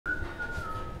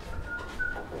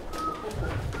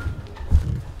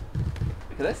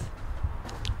at this.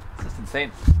 It's just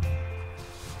insane.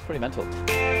 It's pretty mental.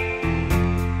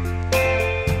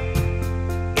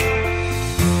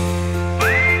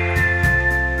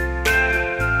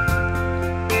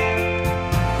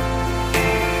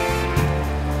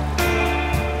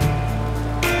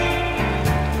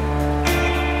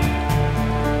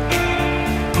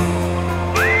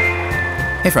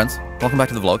 Hey friends, welcome back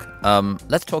to the vlog.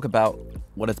 Let's talk about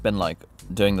what it's been like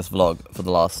doing this vlog for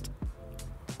the last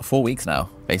 4 weeks now,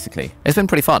 basically. It's been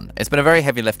pretty fun. It's been a very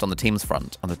heavy lift on the team's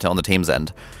front, on the team's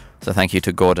end. So thank you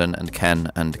to Gordon and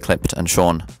Ken and Clipped and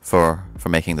Sean for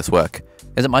making this work.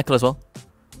 Is it Michael as well?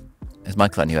 Is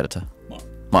Michael our new editor?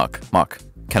 Mark.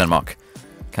 Ken and Mark,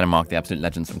 the absolute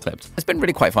legends from Clipped. It's been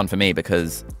really quite fun for me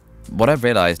because what I've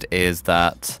realized is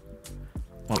that...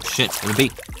 Oh shit, it would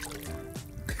be...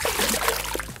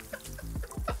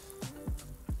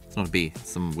 It's not a bee, it's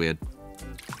some weird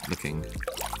looking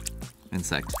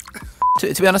insect.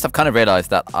 To be honest, I've kind of realized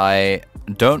that I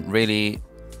don't really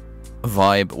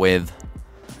vibe with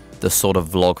the sort of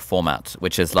vlog format,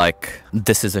 which is like,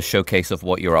 this is a showcase of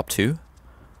what you're up to.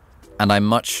 And I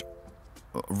much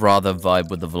rather vibe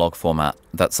with the vlog format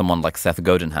that someone like Seth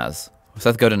Godin has.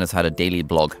 Seth Godin has had a daily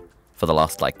blog for the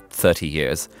last like 30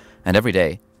 years. And every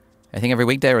day, I think every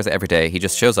weekday or is it every day, he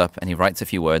just shows up and he writes a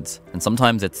few words. And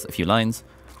sometimes it's a few lines.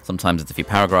 Sometimes it's a few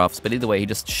paragraphs, but either way, he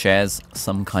just shares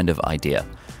some kind of idea.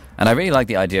 And I really like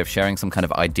the idea of sharing some kind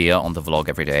of idea on the vlog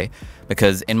every day,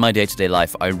 because in my day-to-day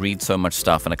life, I read so much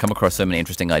stuff and I come across so many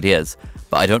interesting ideas,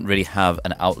 but I don't really have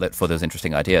an outlet for those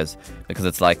interesting ideas, because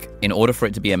it's like, in order for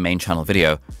it to be a main channel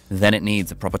video, then it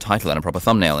needs a proper title and a proper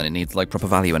thumbnail, and it needs like proper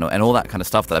value and all that kind of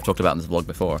stuff that I've talked about in this vlog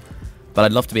before. But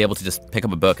I'd love to be able to just pick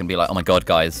up a book and be like, oh my god,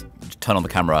 guys, turn on the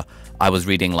camera. I was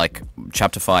reading like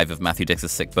chapter 5 of Matthew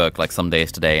Dix's sick book, like Some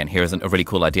Days Today, and here's a really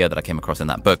cool idea that I came across in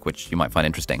that book, which you might find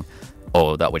interesting,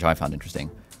 or that which I found interesting.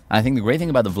 And I think the great thing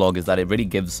about the vlog is that it really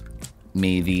gives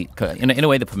me the, in a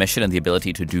way, the permission and the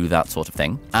ability to do that sort of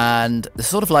thing. And it's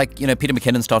sort of like, you know, Peter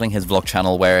McKinnon starting his vlog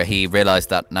channel, where he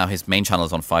realized that now his main channel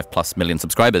is on 5+ million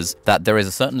subscribers, that there is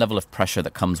a certain level of pressure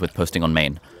that comes with posting on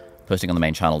the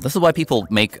main channel. This is why people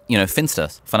make, you know,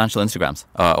 Finstas, financial Instagrams,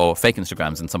 or fake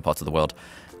Instagrams in some parts of the world,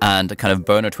 and kind of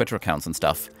burner Twitter accounts and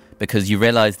stuff, because you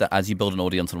realize that as you build an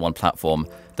audience on one platform,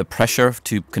 the pressure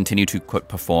to continue to, quote,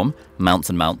 perform mounts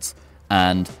and mounts,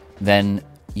 and then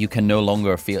you can no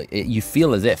longer feel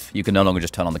as if you can no longer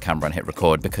just turn on the camera and hit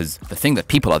record, because the thing that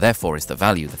people are there for is the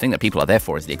value. The thing that people are there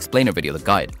for is the explainer video, the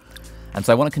guide. And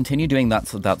so I want to continue doing that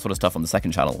sort of stuff on the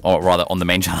second channel, or rather on the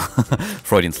main channel.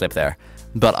 Freudian slip there.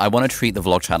 But I want to treat the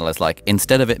vlog channel as like,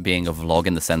 instead of it being a vlog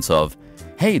in the sense of,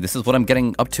 hey, this is what I'm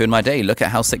getting up to in my day, look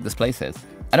at how sick this place is.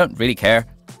 I don't really care.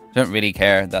 I don't really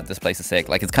care that this place is sick.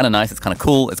 Like, it's kind of nice, it's kind of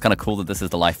cool. It's kind of cool that this is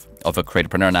the life of a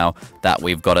creatorpreneur now, that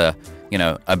we've got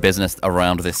a business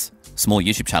around this small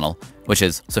YouTube channel, which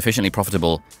is sufficiently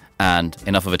profitable and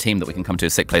enough of a team that we can come to a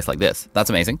sick place like this. That's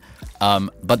amazing.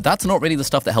 But that's not really the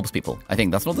stuff that helps people. I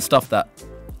think that's not the stuff that,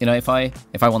 you know, if I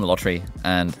won the lottery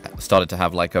and started to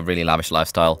have like a really lavish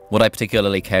lifestyle, would I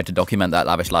particularly care to document that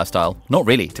lavish lifestyle? Not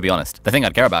really, to be honest. The thing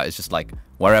I'd care about is just like,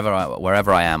 wherever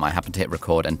I am, I happen to hit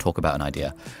record and talk about an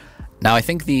idea. Now, I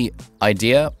think the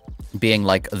idea being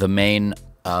like the main,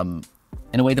 in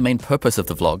a way, the main purpose of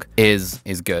the vlog is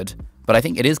good. But I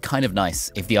think it is kind of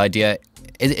nice if the idea,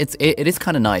 it is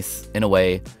kind of nice in a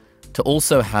way to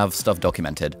also have stuff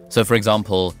documented. So for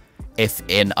example, if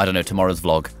in, I don't know, tomorrow's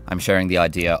vlog, I'm sharing the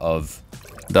idea of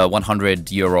the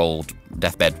 100-year-old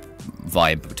deathbed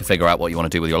vibe to figure out what you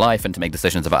want to do with your life and to make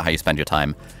decisions about how you spend your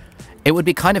time, it would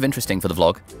be kind of interesting for the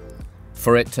vlog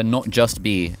for it to not just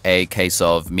be a case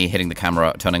of me hitting the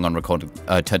camera, turning the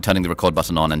record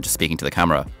button on and just speaking to the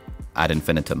camera ad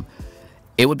infinitum.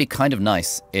 It would be kind of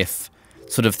nice if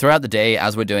sort of throughout the day,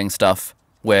 as we're doing stuff,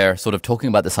 we're sort of talking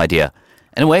about this idea.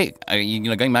 In a way, you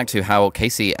know, going back to how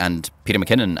Casey and Peter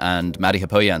McKinnon and Maddie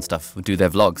Hapoya and stuff do their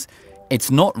vlogs,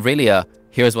 it's not really a,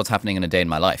 here's what's happening in a day in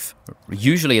my life.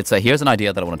 Usually it's a, here's an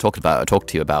idea that I want to talk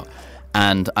to you about.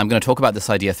 And I'm going to talk about this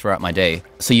idea throughout my day.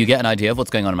 So you get an idea of what's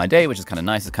going on in my day, which is kind of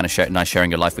nice. It's kind of nice sharing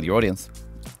your life with your audience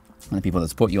and the people that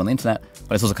support you on the internet.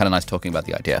 But it's also kind of nice talking about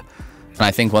the idea. And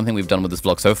I think one thing we've done with this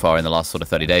vlog so far in the last sort of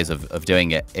 30 days of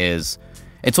doing it is,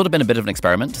 it's sort of been a bit of an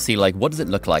experiment to see like, what does it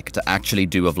look like to actually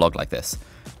do a vlog like this?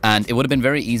 And it would have been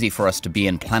very easy for us to be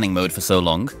in planning mode for so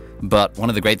long. But one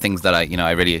of the great things that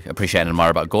I really appreciate and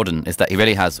admire about Gordon is that he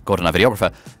really has, Gordon, our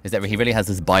videographer, is that he really has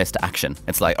this bias to action.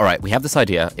 It's like, all right, we have this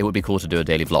idea. It would be cool to do a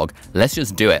daily vlog. Let's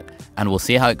just do it and we'll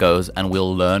see how it goes and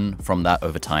we'll learn from that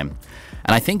over time.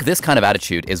 And I think this kind of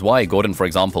attitude is why Gordon, for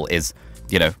example, is,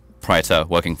 you know, prior to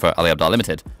working for Ali Abdaal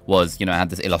Limited was, I had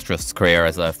this illustrious career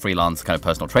as a freelance kind of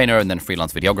personal trainer and then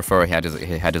freelance videographer.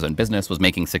 He had his own business, was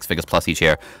making 6 figures plus each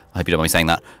year. I hope you don't mind me saying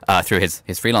that, through his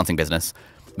freelancing business.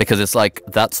 Because it's like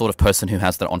that sort of person who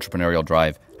has that entrepreneurial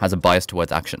drive has a bias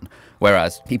towards action.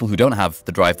 Whereas people who don't have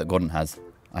the drive that Gordon has,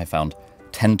 I found,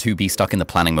 tend to be stuck in the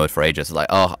planning mode for ages. It's like,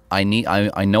 oh, I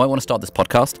know I want to start this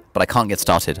podcast, but I can't get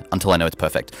started until I know it's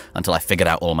perfect, until I figured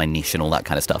out all my niche and all that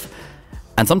kind of stuff.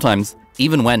 And sometimes,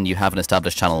 even when you have an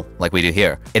established channel like we do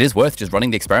here, it is worth just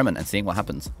running the experiment and seeing what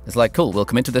happens. It's like, cool, we'll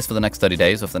commit to this for the next 30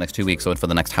 days or for the next 2 weeks or for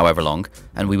the next however long,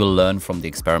 and we will learn from the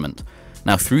experiment.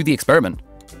 Now, through the experiment,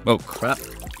 through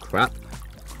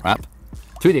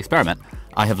the experiment,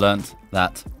 I have learned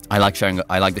that I like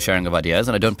the sharing of ideas,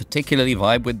 and I don't particularly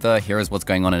vibe with the here's what's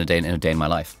going on in a day in my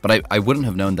life. But I wouldn't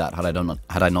have known that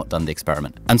had I not done the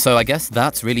experiment. And so I guess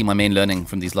that's really my main learning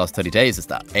from these last 30 days is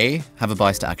that A, have a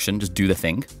bias to action, just do the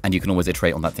thing, and you can always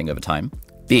iterate on that thing over time.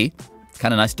 B,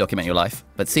 kind of nice to document your life.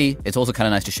 But C, it's also kind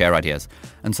of nice to share ideas.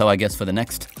 And so I guess for the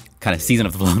next kind of season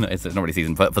of the vlog, it's not really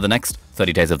season, but for the next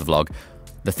 30 days of the vlog,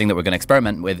 the thing that we're going to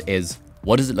experiment with is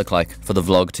what does it look like for the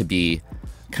vlog to be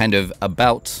kind of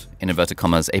about, in inverted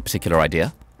commas, a particular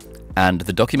idea. And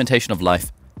the documentation of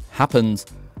life happens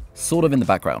sort of in the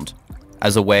background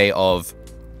as a way of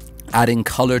adding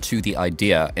color to the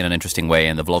idea in an interesting way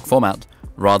in the vlog format,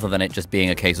 rather than it just being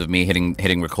a case of me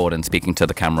hitting record and speaking to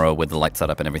the camera with the light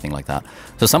setup and everything like that.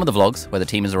 So some of the vlogs where the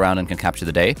team is around and can capture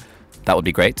the day, that would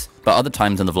be great. But other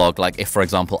times in the vlog, like if, for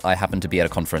example, I happen to be at a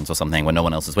conference or something where no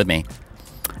one else is with me,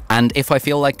 and if I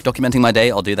feel like documenting my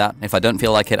day, I'll do that. If I don't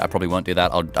feel like it, I probably won't do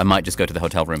that. I might just go to the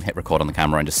hotel room, hit record on the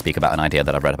camera, and just speak about an idea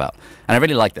that I've read about. And I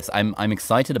really like this. I'm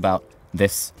excited about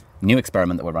this new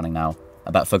experiment that we're running now,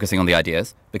 about focusing on the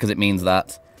ideas, because it means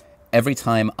that every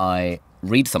time I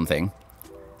read something,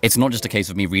 it's not just a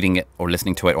case of me reading it or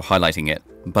listening to it or highlighting it,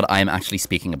 but I am actually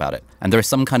speaking about it. And there is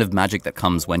some kind of magic that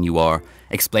comes when you are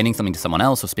explaining something to someone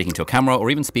else or speaking to a camera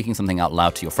or even speaking something out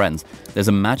loud to your friends. There's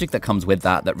a magic that comes with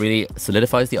that really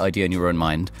solidifies the idea in your own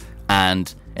mind.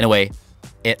 And in a way,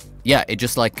 it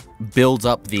just like builds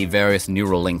up the various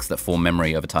neural links that form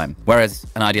memory over time. Whereas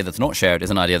an idea that's not shared is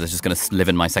an idea that's just going to live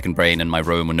in my second brain in my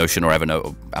Roam or Notion or Evernote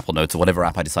or Apple Notes or whatever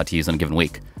app I decide to use on a given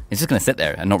week. It's just going to sit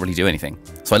there and not really do anything.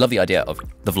 So I love the idea of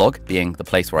the vlog being the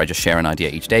place where I just share an idea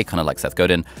each day, kind of like Seth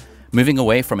Godin, moving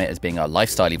away from it as being a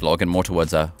lifestyle-y vlog and more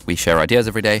towards we share ideas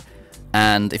every day.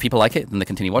 And if people like it, then they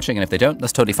continue watching. And if they don't,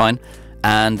 that's totally fine.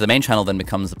 And the main channel then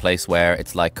becomes the place where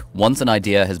it's like, once an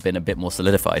idea has been a bit more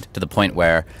solidified to the point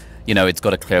where, it's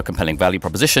got a clear, compelling value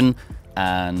proposition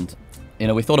and,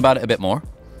 we thought about it a bit more,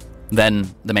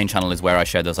 then the main channel is where I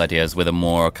share those ideas with a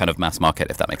more kind of mass market,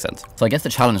 if that makes sense. So I guess the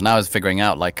challenge now is figuring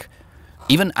out, like,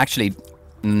 even actually,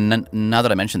 now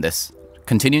that I mentioned this,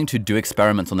 continuing to do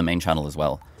experiments on the main channel as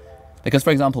well. Because, for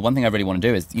example, one thing I really want to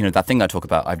do is, that thing that I talk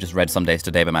about, I've just read Some Days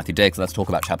Today by Matthew Diggs, let's talk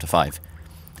about chapter 5.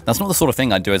 That's not the sort of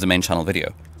thing I'd do as a main channel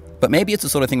video. But maybe it's the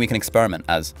sort of thing we can experiment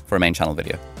as for a main channel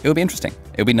video. It would be interesting.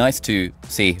 It would be nice to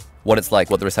see what it's like,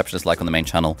 what the reception is like on the main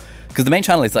channel. Because the main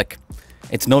channel is like,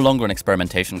 it's no longer an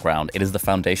experimentation ground. It is the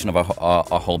foundation of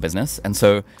our whole business. And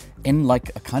so in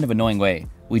like a kind of annoying way,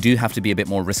 we do have to be a bit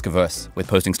more risk averse with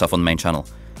posting stuff on the main channel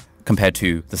compared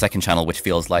to the second channel, which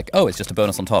feels like, oh, it's just a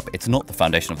bonus on top. It's not the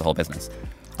foundation of the whole business.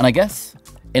 And I guess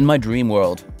in my dream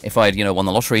world, if I'd, won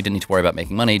the lottery, didn't need to worry about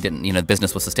making money, the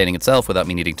business was sustaining itself without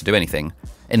me needing to do anything.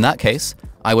 In that case,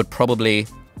 I would probably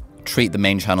treat the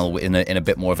main channel in a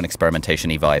bit more of an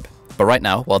experimentation-y vibe. But right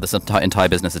now, while this entire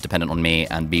business is dependent on me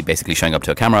and me basically showing up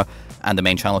to a camera and the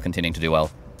main channel continuing to do well,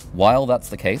 while that's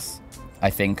the case,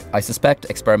 I suspect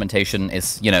experimentation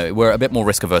is, we're a bit more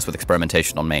risk averse with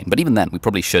experimentation on main. But even then, we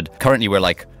probably should. Currently, we're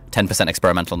like 10%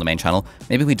 experimental on the main channel.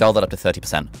 Maybe we dial that up to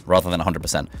 30% rather than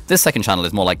 100%. This second channel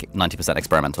is more like 90%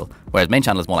 experimental, whereas main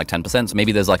channel is more like 10%. So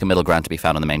maybe there's like a middle ground to be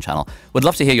found on the main channel. Would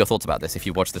love to hear your thoughts about this if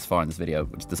you've watched this far in this video,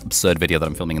 which is this absurd video that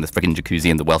I'm filming in this freaking jacuzzi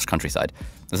in the Welsh countryside.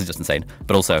 This is just insane.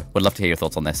 But also, would love to hear your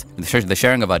thoughts on this. The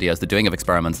sharing of ideas, the doing of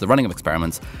experiments, the running of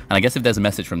experiments. And I guess if there's a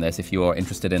message from this, if you are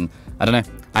interested in, I don't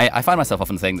know, I find myself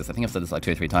often saying this. I think I've said this like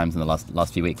 2 or 3 times in the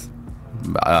last few weeks.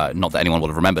 Not that anyone would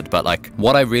have remembered, but like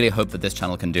what I really hope that this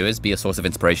channel can do is be a source of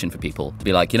inspiration for people to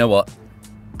be like, you know what,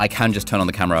 I can just turn on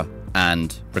the camera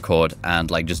and record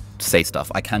and like just say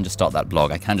stuff. I can just start that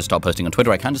blog. I can just start posting on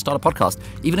Twitter. I can just start a podcast,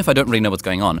 even if I don't really know what's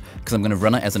going on, because I'm going to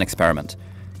run it as an experiment.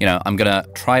 I'm going to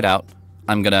try it out.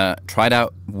 I'm going to try it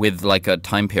out with like a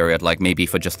time period, like maybe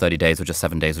for just 30 days or just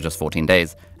 7 days or just 14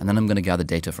 days. And then I'm going to gather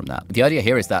data from that. The idea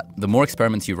here is that the more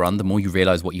experiments you run, the more you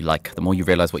realize what you like, the more you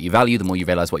realize what you value, the more you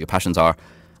realize what your passions are.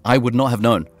 I would not have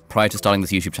known prior to starting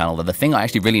this YouTube channel that the thing I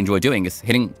actually really enjoy doing is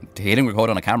hitting record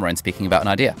on a camera and speaking about an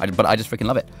idea. But I just freaking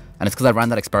love it. And it's because I ran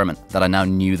that experiment that I now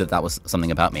knew that that was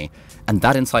something about me. And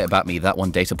that insight about me, that one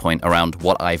data point around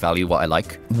what I value, what I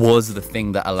like, was the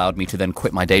thing that allowed me to then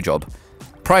quit my day job.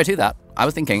 Prior to that, I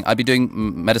was thinking I'd be doing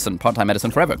medicine, part-time medicine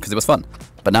forever because it was fun.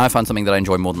 But now I found something that I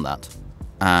enjoy more than that.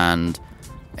 And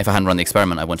if I hadn't run the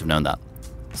experiment, I wouldn't have known that.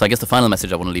 So I guess the final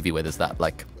message I want to leave you with is that,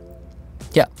 like,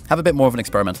 yeah, have a bit more of an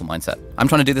experimental mindset. I'm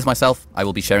trying to do this myself. I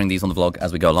will be sharing these on the vlog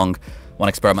as we go along. One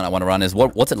experiment I want to run is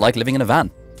what's it like living in a van?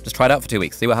 Just try it out for 2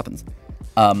 weeks, see what happens.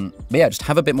 But yeah, just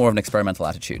have a bit more of an experimental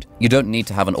attitude. You don't need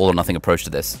to have an all or nothing approach to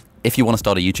this. If you want to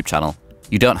start a YouTube channel,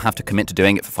 you don't have to commit to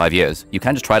doing it for 5 years. You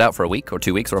can just try it out for a week or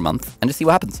 2 weeks or a month and just see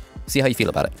what happens. See how you feel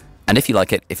about it. And if you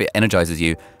like it, if it energizes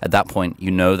you, at that point,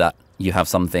 you know that you have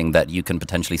something that you can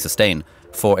potentially sustain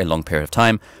for a long period of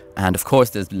time. And of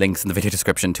course, there's links in the video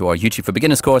description to our YouTube for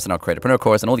Beginners course and our Creatorpreneur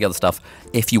course and all the other stuff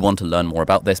if you want to learn more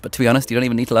about this. But to be honest, you don't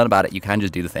even need to learn about it. You can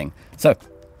just do the thing. So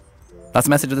that's the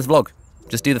message of this vlog.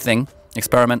 Just do the thing,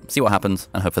 experiment, see what happens,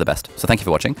 and hope for the best. So thank you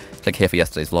for watching. Click here for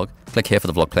yesterday's vlog. Click here for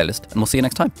the vlog playlist, and we'll see you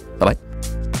next time. Bye-bye.